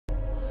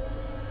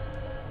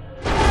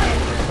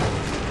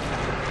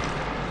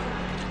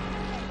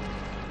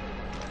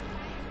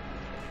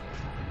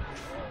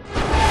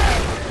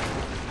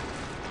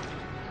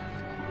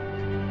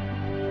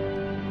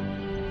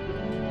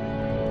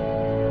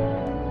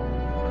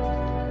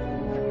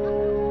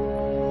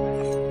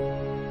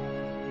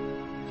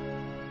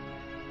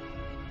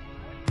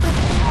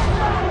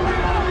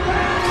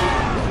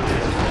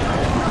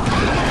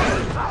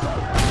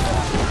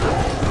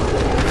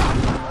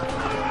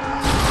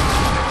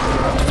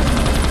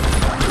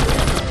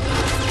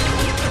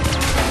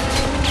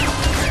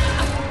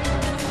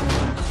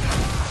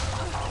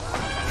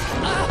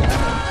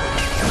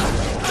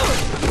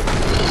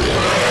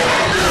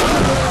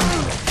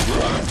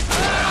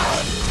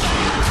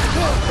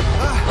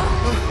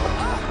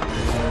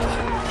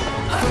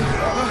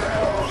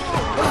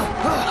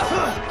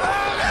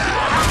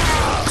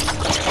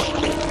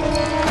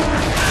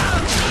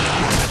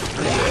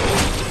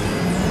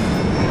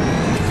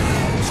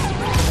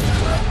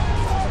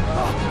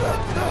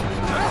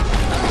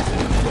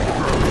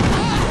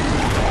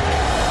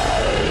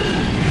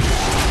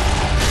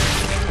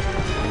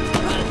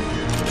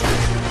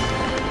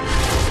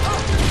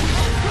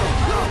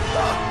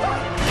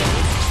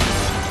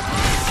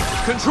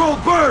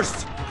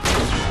burst!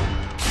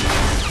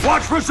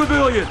 Watch for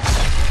civilians!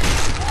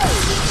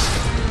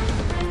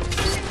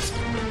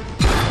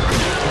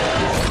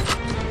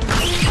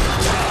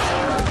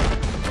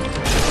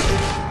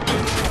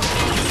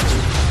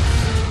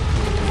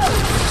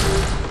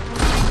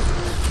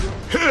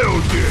 Hell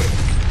yeah!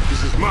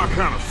 This is my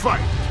kind of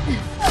fight.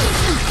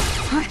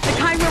 The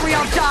kind where we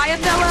all die,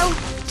 Othello?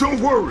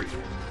 Don't worry.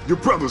 Your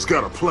brother's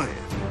got a plan.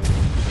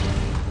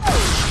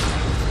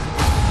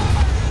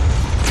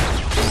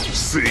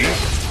 See?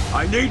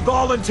 I need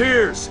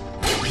volunteers!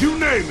 You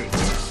name it!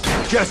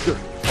 Jester,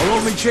 our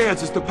only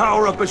chance is to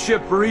power up a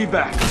ship for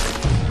evac.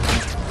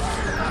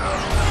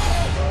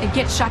 And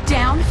get shut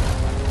down?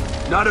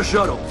 Not a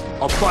shuttle,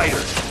 a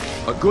fighter.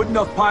 A good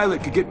enough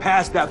pilot could get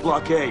past that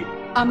blockade.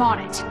 I'm on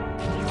it.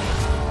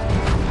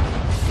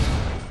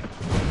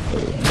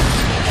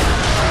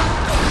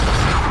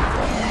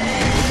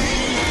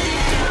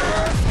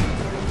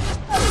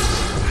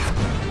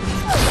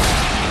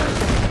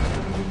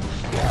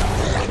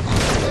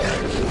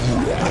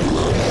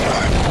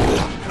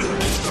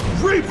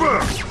 Reaper!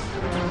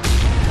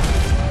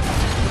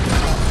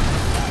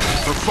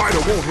 The fighter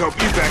won't help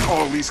evac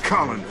all these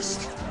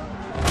colonists.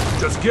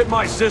 Just get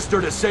my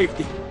sister to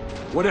safety.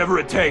 Whatever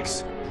it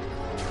takes.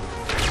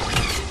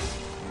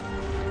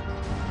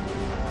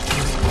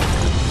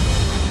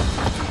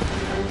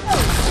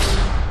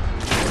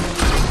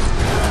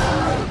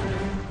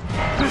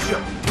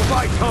 Bishop,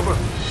 provide cover.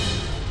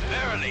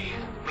 Verily,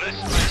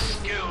 bless my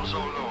skills, O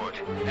Lord,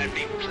 and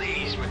be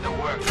pleased with the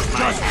work of my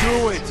Just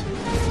do it!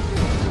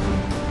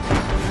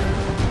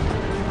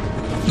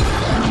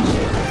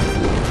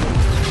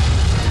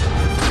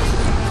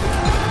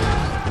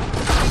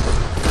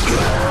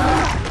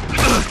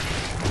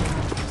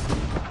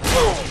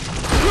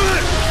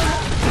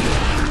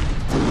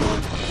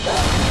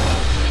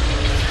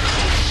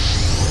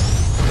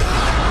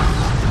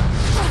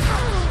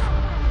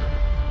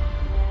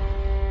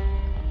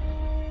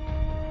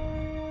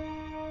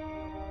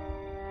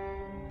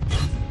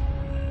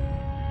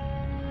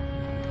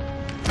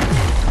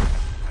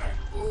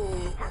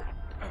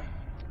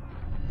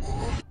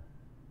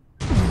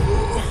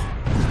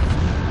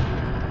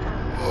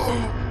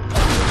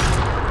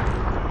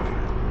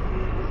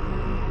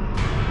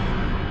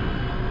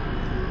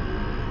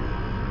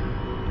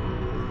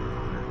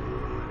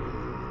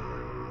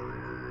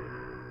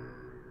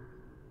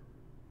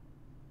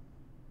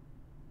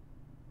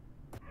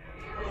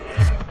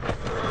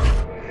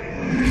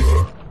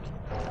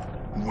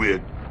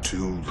 We're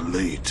too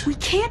late. We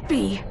can't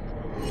be.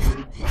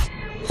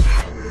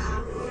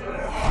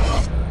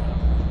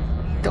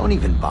 Don't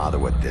even bother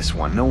with this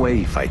one. No way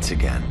he fights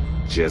again.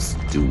 Just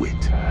do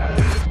it.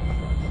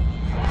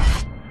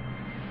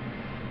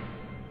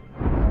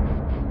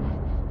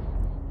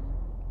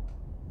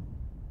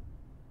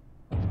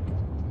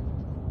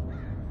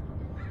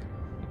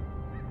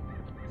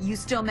 You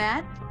still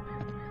mad?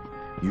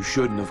 You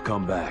shouldn't have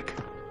come back.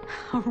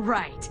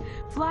 Right.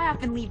 Fly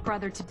off and leave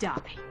brother to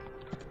die.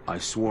 I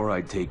swore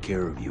I'd take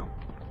care of you.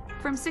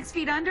 From 6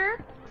 feet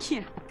under?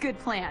 Yeah, good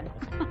plan.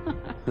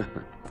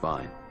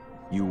 Fine.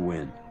 You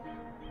win.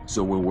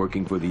 So we're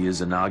working for the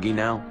Izanagi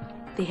now?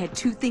 They had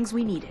 2 things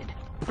we needed.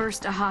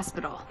 First, a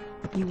hospital.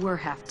 You were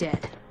half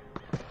dead.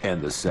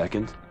 And the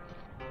second?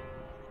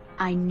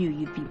 I knew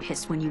you'd be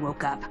pissed when you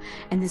woke up.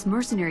 And this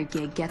mercenary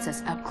gig gets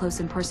us up close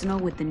and personal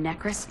with the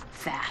Necrus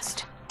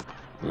fast.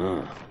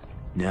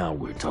 Now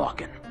we're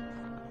talking.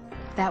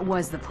 That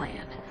was the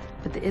plan.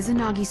 But the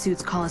Izanagi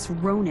suits call us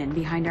Ronin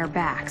behind our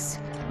backs.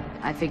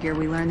 I figure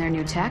we learn their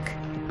new tech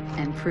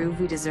and prove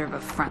we deserve a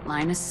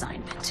frontline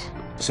assignment.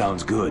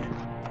 Sounds good.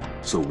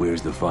 So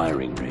where's the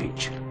firing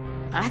range?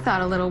 I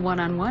thought a little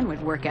one-on-one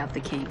would work out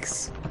the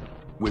kinks.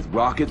 With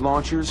rocket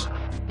launchers?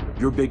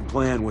 Your big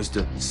plan was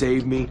to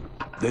save me,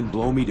 then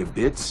blow me to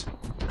bits?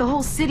 The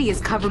whole city is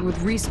covered with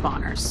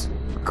respawners.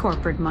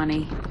 Corporate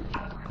money.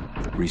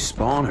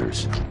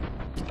 Respawners?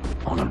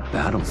 On a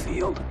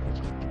battlefield?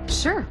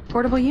 Sure,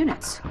 portable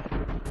units.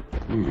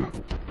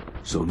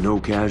 So no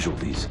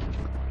casualties.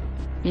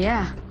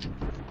 Yeah.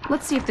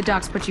 Let's see if the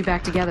docs put you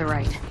back together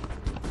right.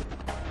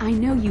 I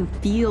know you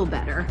feel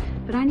better,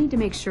 but I need to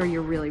make sure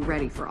you're really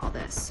ready for all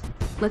this.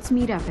 Let's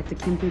meet up at the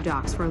Kinpu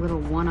docks for a little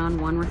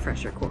one-on-one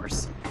refresher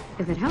course.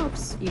 If it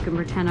helps, you can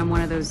pretend I'm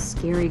one of those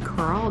scary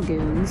crawl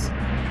goons.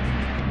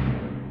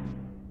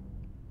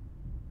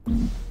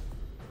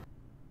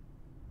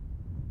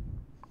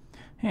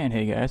 And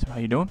hey guys, how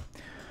you doing?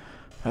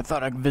 I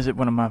thought I'd visit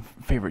one of my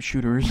favorite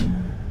shooters,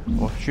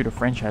 or shooter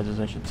franchises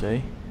I should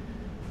say.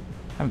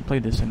 I haven't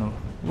played this in a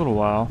little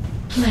while.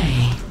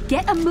 Play.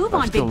 Get a move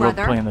on, big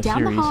brother. The Down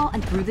series. the hall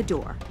and through the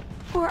door.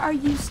 Or are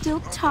you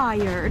still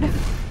tired?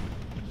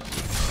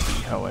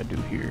 See how I do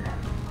here.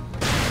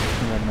 Do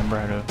I remember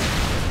how to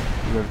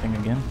do everything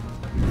again?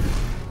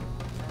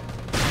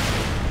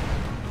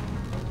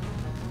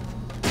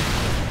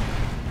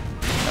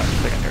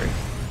 Secondary.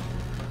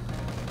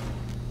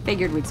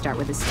 Figured we'd start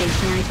with a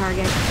stationary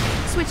target,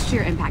 switch to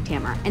your impact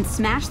hammer, and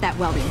smash that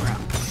welding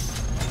room.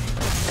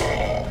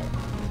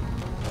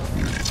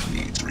 Unit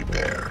needs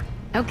repair.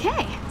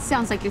 Okay,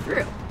 Sounds like you're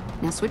through.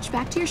 Now switch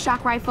back to your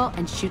shock rifle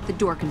and shoot the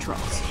door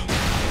controls.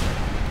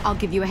 I'll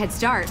give you a head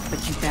start, but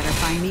you better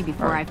find me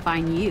before I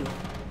find you.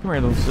 Come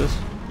here, little sis.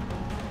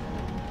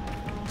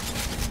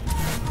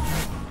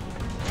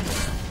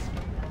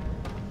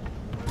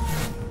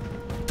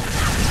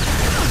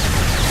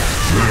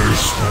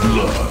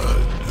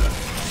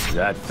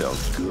 That felt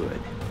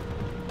good.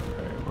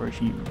 Alright, where's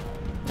she?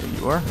 There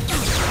you are.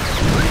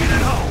 Bringing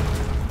it home.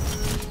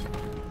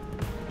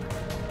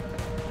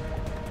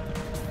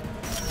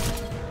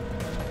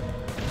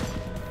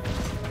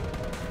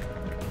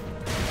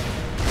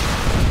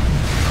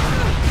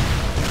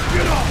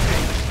 Get off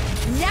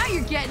me! Now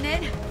you're getting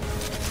it!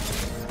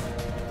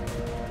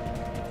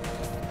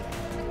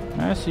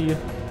 I see you.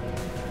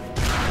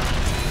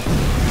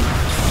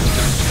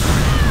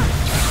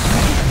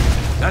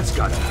 That's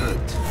gotta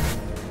hurt.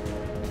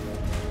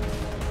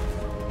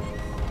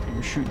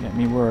 You're shooting at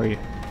me. Where are you?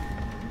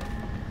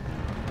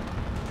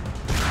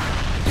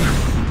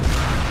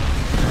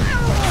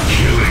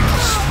 Killing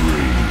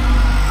spree.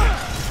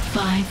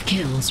 5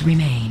 kills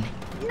remain.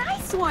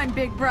 Nice one,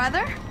 big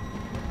brother!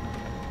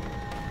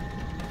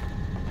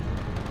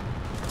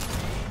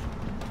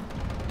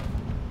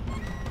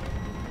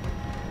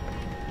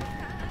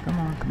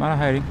 Come out of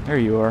hiding. There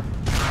you are.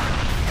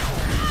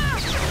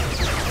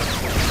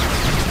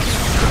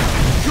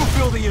 You'll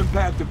feel the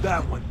impact of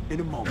that one in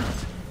a moment.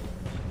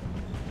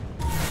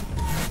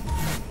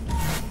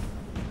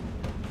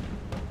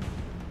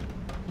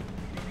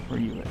 Where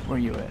you at? Where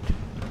you at?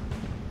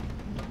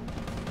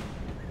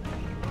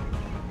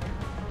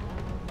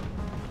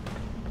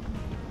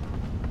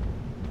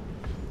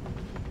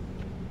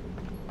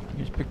 I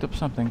just picked up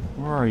something.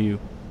 Where are you?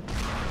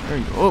 There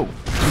you go. Oh!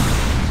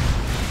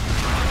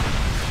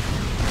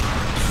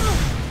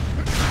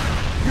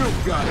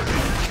 You've gotta be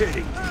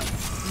kidding me.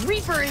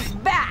 Reaper is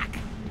back!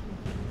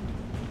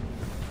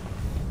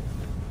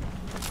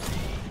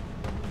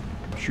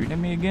 Shooting at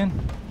me again?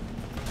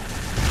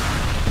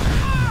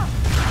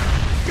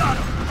 Got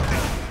him.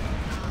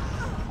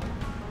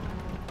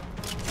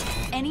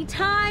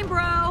 Anytime,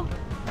 bro!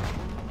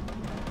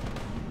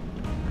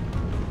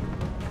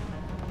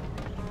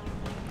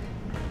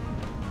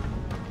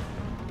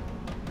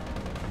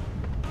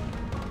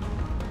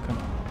 Come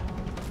on.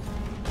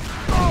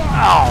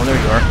 Oh, there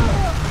you are.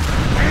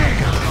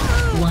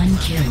 1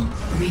 kill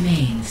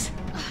remains.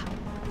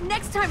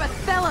 Next time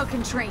Othello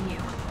can train you.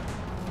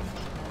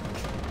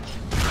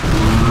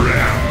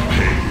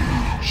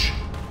 Rampage.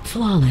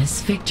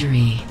 Flawless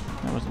victory.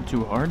 That wasn't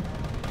too hard.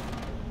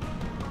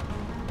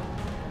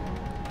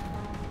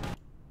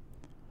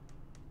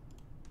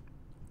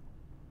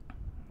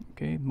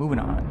 Okay, moving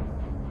on.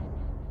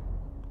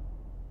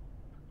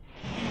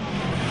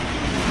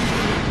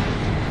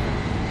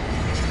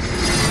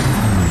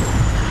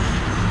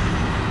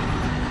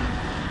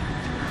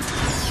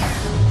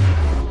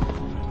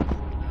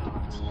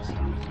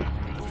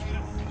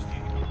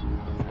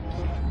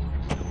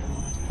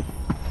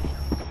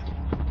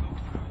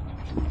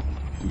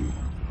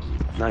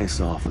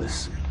 Nice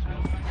office.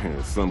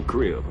 Some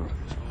crib, huh?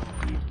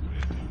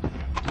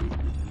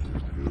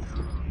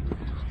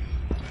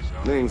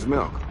 Name's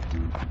Malcolm.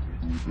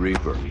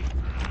 Reaper.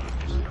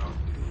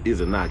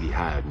 Izanagi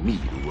hired me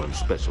to run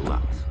special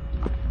ops.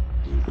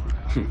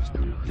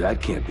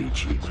 That can't be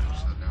cheap.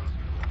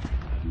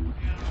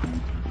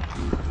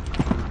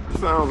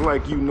 Sounds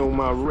like you know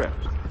my rep.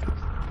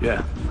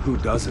 Yeah, who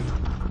doesn't?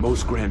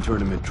 Most Grand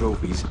Tournament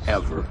trophies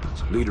ever.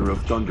 Leader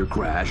of Thunder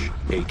Crash,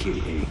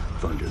 aka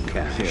Thunder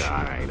Cash. Yeah,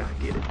 alright, I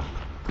get it.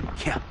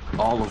 Yeah,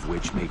 all of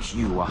which makes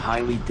you a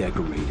highly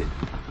decorated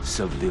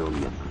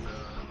civilian.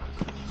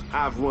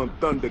 I've run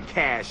Thunder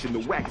Cash in the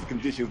wackest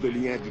conditions that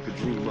Leandro could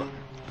dream up.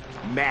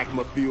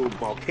 Magma-filled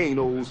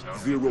volcanoes,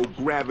 zero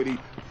gravity,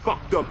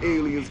 fucked up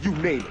aliens, you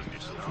name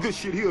it. This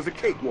shit here's a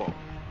cakewalk.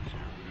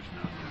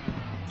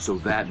 So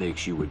that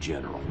makes you a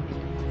general.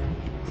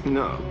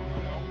 No,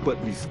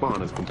 but these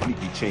spawners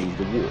completely changed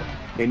the war,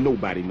 and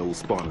nobody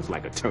knows spawners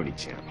like Attorney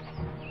Champ.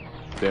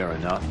 Fair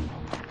enough.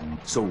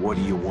 So what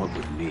do you want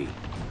with me?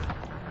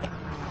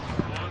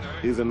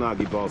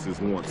 Izanagi bosses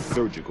want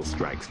surgical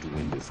strikes to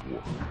win this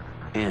war.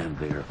 And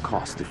they're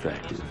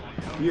cost-effective.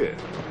 Yeah,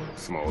 a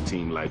small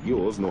team like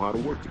yours know how to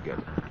work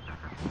together.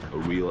 A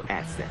real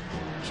asset.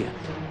 Yeah,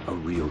 a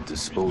real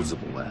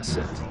disposable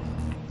asset.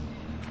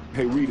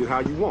 Hey, read it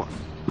how you want.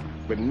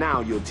 But now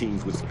your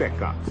team's with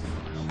Spec Ops.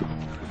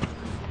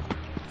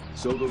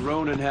 So the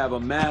Ronin have a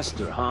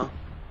master, huh?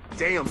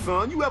 Damn,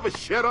 son, you ever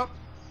shut up?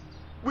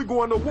 We're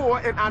going to war,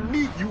 and I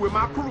need you in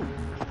my crew.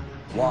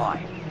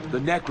 Why? The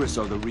Necrus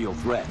are the real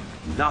threat,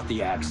 not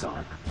the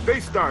Axon.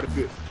 They started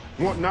this,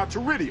 wanting our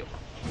Teridium.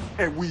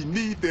 And we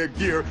need their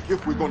gear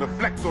if we're gonna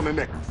flex on the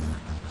Necrus.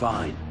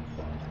 Fine.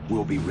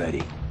 We'll be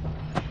ready.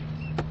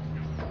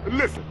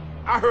 Listen,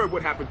 I heard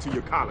what happened to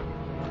your colony.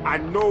 I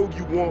know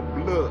you want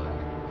blood.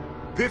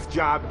 This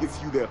job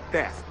gets you there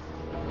faster.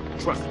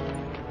 Trust me.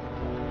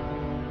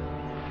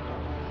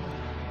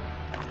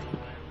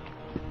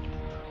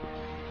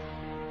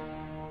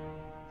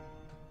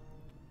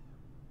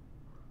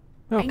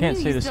 Well, I can't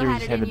knew say you the still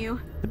had series it had in the, you.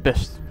 the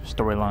best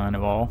storyline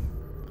of all.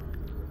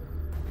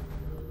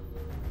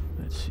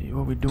 Let's see,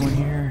 what are we doing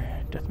here?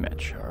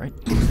 Deathmatch, alright.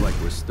 Looks like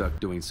we're stuck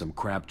doing some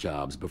crap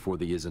jobs before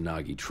the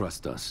Izanagi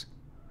trust us.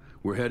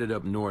 We're headed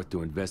up north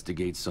to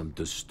investigate some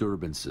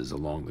disturbances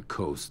along the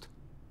coast.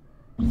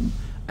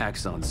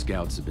 Axon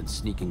scouts have been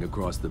sneaking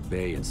across the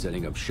bay and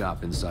setting up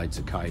shop inside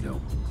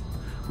Tokaido.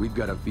 We've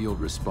got a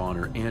field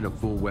respawner and a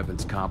full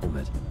weapons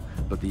complement,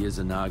 but the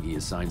Izanagi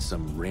assigned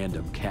some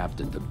random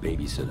captain to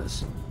babysit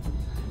us.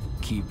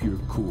 Keep your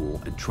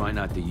cool and try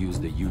not to use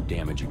the U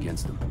damage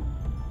against them.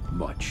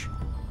 Much.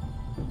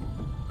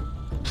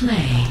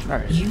 Play.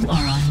 Alright. You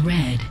are on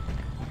red.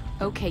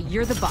 Okay,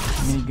 you're the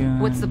boss. Minigun.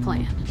 What's the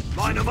plan?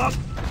 Line them up,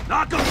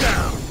 knock them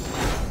down.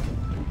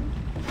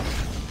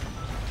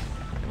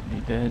 Don't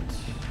need that.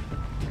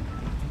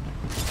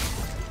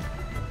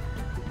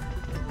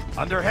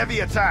 Under heavy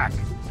attack.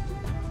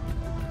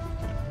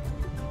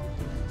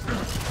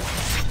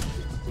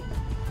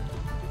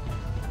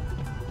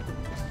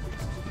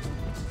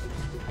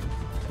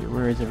 Okay,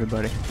 where is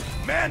everybody?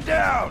 Man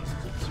down.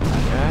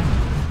 Okay.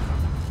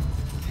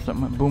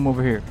 Something went boom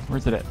over here.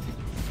 Where's it at?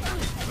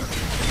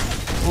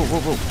 Whoa, whoa,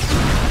 whoa.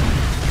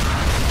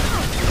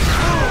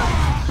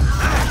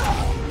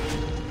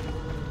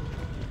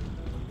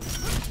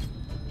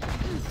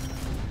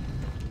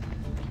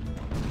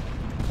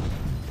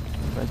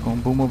 Guy's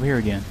going boom over here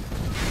again.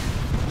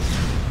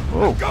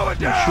 Whoa. I'm going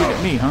You're gonna shoot down.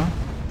 at me, huh?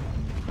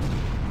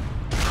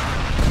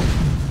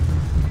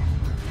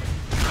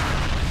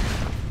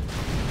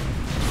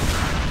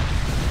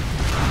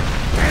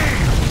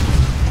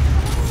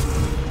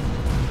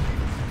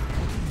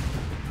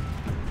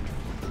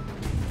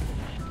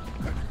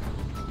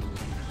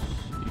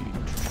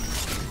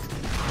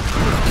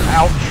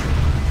 Ouch.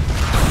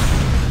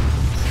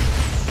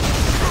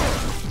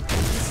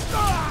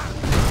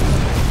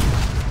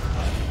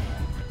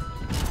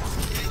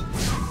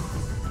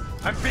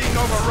 I'm being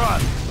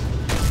overrun.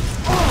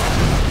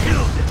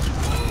 Killed it.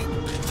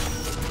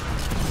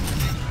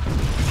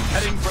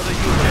 Heading for the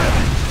U-Jet.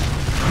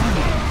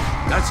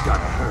 That's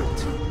gotta hurt.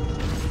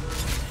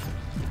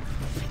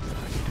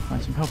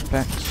 Find some health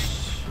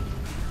packs.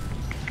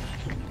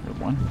 Good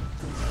one.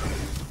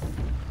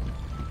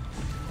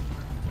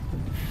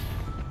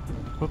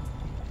 Whoop.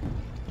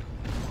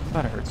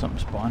 Thought I heard something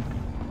spawn.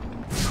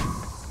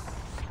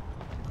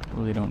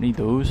 Really don't need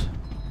those.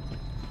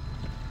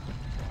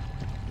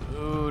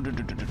 Oh,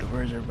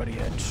 where's everybody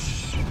at?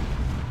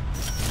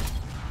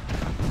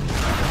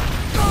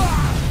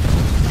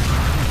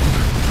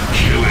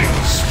 Killing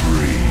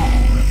spree.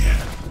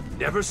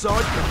 Never saw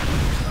it coming.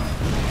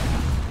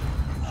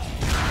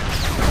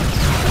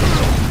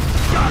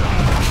 Got him.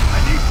 I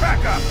need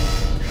backup.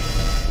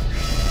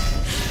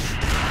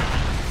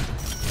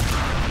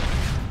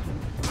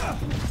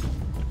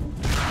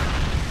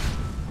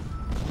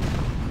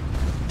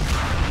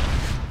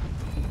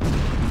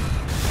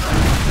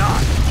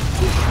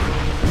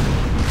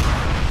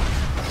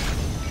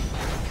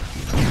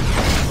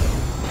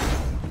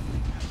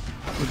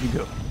 Where'd you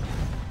go?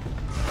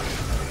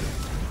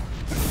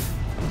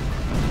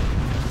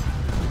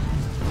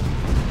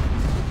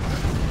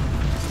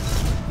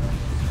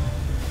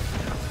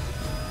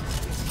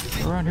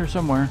 Around here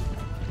somewhere.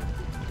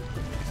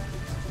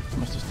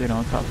 Must have stayed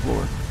on the top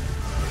floor.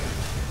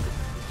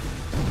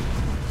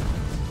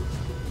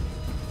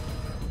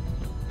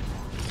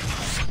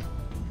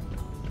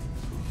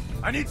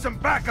 I need some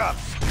backup.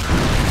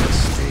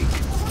 Mistake.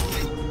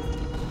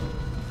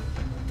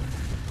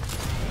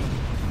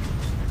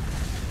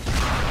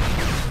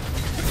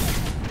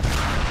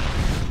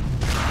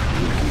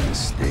 Rookie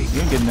mistake.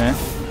 You ain't getting that.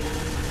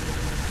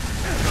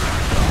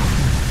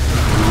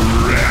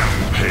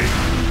 Rampage.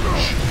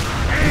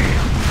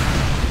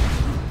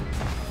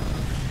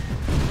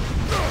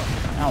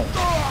 Ow.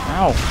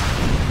 Ow.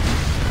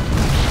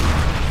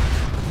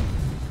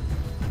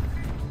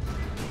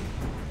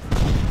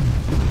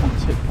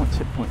 Points, hit points,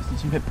 hit points. Need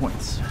some hit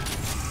points.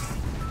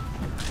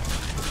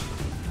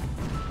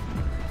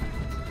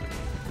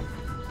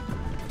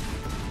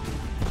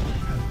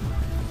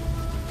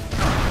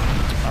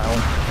 Oh,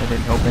 that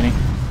didn't help any.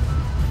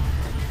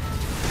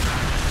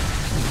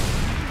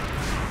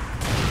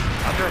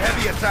 Under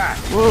heavy attack.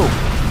 Whoa.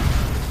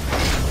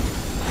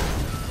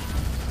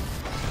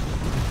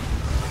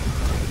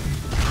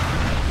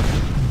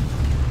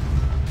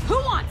 Who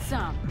wants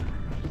some?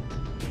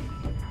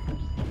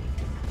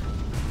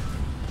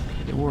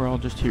 They were all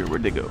just here.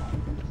 Where'd they go?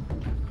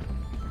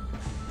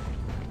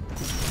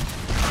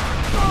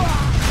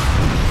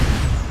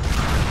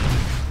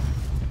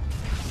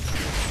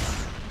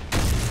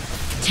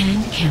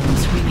 Ten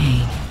kills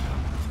remain.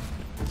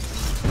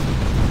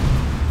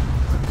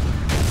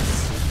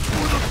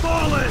 For the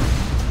fallen.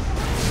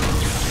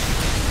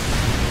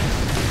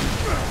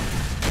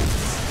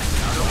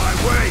 Out of my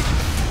way.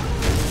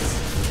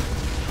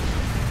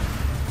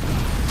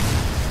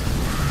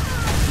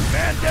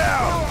 Man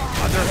down.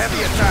 Under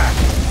heavy attack.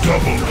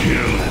 Double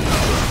kill.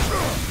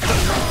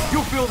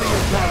 You feel the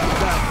impact of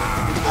that.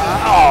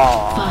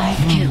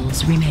 5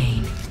 kills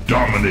remain.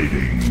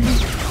 Dominating.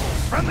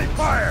 Friendly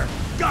fire!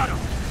 Got him!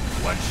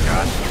 One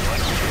shot, one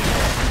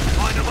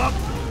kill. Line him up,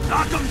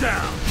 knock him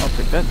down! I'll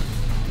take that.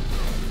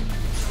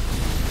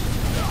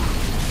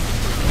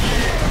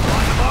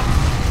 Line him up,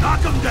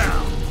 knock him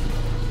down!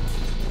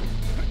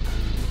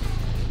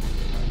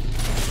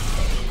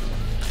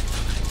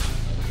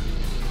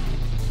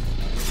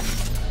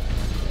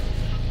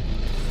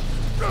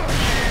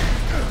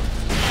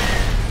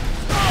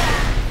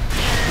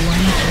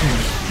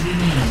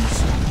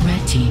 Remains.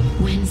 Red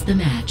team wins the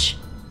match.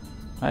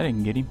 I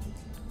didn't get him,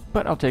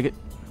 but I'll take it.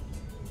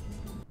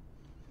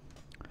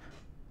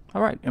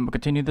 Alright, and we'll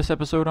continue this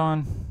episode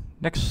on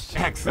next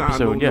Axon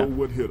episode. don't Yeah, know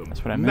what hit him.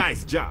 that's what I meant.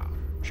 Nice job.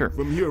 Sure.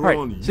 From here Alright,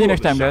 on, see you you're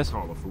next the time, shot guys.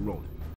 caller for Ronan.